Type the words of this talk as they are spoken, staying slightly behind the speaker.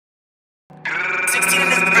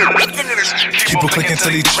Keep a clicking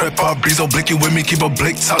till he trip up. Breeze blicky with me, keep a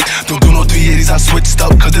blick tuck. Don't do no 380s, I switched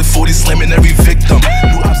up. Cause the 40 slamming every victim.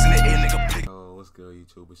 New ops in the air, nigga. Oh, what's good,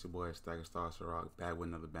 YouTube? It's your boy CirocisLive back with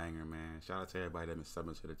another banger, man. Shout out to everybody that been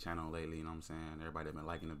subbing to the channel lately, you know what I'm saying? Everybody that been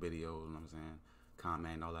liking the videos, you know what I'm saying?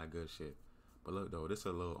 Comment, all that good shit. But look though, this a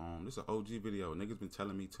little this an OG video. Niggas been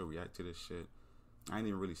telling me to react to this shit. I ain't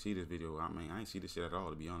even really see this video. I mean, I ain't see this shit at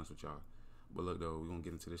all, to be honest with y'all. But look though, we gonna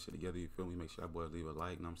get into this shit together, you feel me? Make sure y'all boys leave a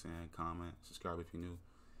like, you know what I'm saying? Comment, subscribe if you're new.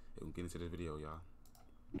 We're gonna get into this video, y'all.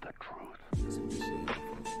 The truth. Let's see what this shit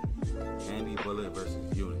is, folks. Andy Bullet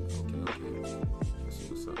versus Unit. Okay. Let's see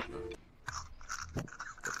what's up, y'all.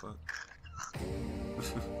 The fuck?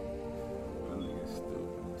 That nigga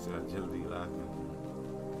stupid. See agility laughing.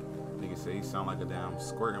 Nigga say he sound like a damn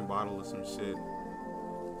squirting bottle or some shit.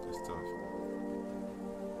 That's tough.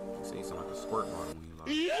 He say he sound like a squirt bottle when he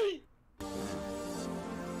laughs.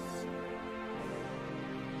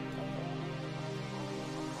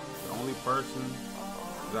 The only person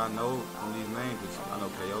that I know from these names is, I know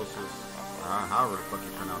Chaosis, or however the fuck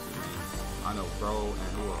you pronounce his name. I know Bro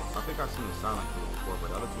and who else? I think I've seen the Silent Crew before, but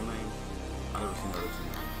the other two names, I never seen the other two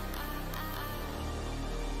names.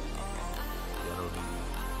 Yeah, those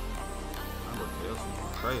names. I know Chaosis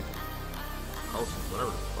is crazy. Chaosis,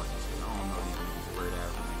 whatever the fuck you say. I don't know these niggas are weird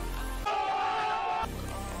ass names.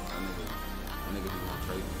 That nigga be going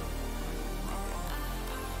crazy.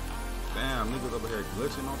 Damn, niggas over here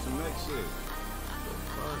glitching on some next shit.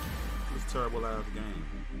 Fuck. This terrible ass game.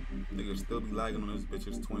 Niggas still be lagging on this bitch.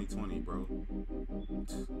 It's 2020, bro.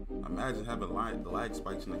 Imagine having the lag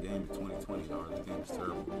spikes in the game in 2020, dog. This game is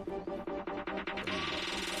terrible.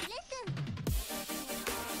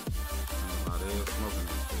 They is smoking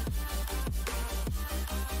this shit.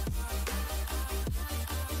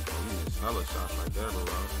 Oh, you missed hella shots right there, bro.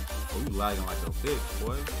 Oh, you lagging like a bitch,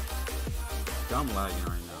 boy. Dumb lagging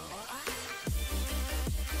right now.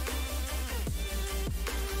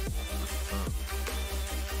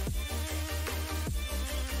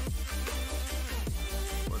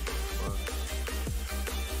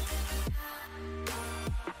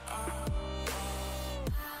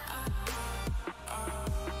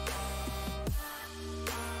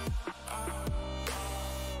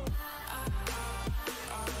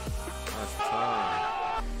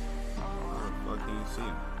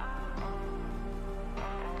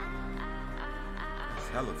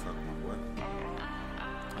 Hella tough, my boy.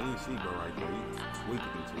 I didn't see bro right there. He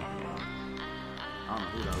tweaking and tweaking. I don't know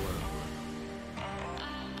who that was.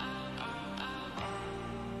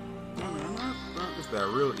 It's that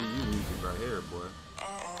real EU music right here, boy.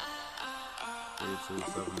 3, 2,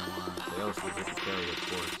 7, 1. The else is just a carry, of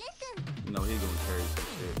course. You know he gonna carry some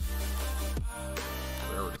shit.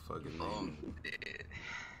 Whatever the fuck his name.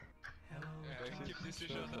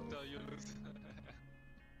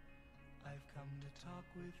 I've come to talk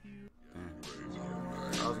with you. Damn.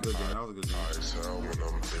 That was a good game. That was a good game. That was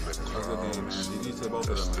a good game, man. You need to both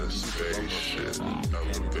of them.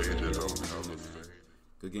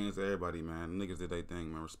 Good games to everybody, man. Niggas did their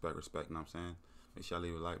thing, man. Respect, you know what I'm saying? Make sure y'all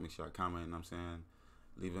leave a like, make sure y'all comment, you know what I'm saying?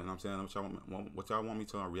 Leave it, you know what I'm saying? What y'all want me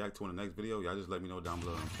to react to in the next video, y'all just let me know down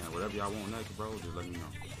below, you know what I'm saying? Whatever y'all want next, bro, just let me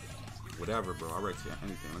know. Whatever, bro. I'll react to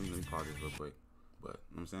anything. Let me pause this real quick. But,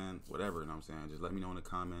 you know what I'm saying? Whatever, you know what I'm saying? Just let me know in the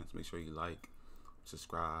comments. Make sure you like,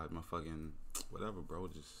 subscribe, my fucking whatever, bro.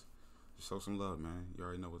 Just show some love, man. You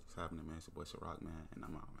already know what's happening, man. It's your boy CirocisLive, man. And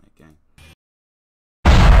I'm out, man. Gang.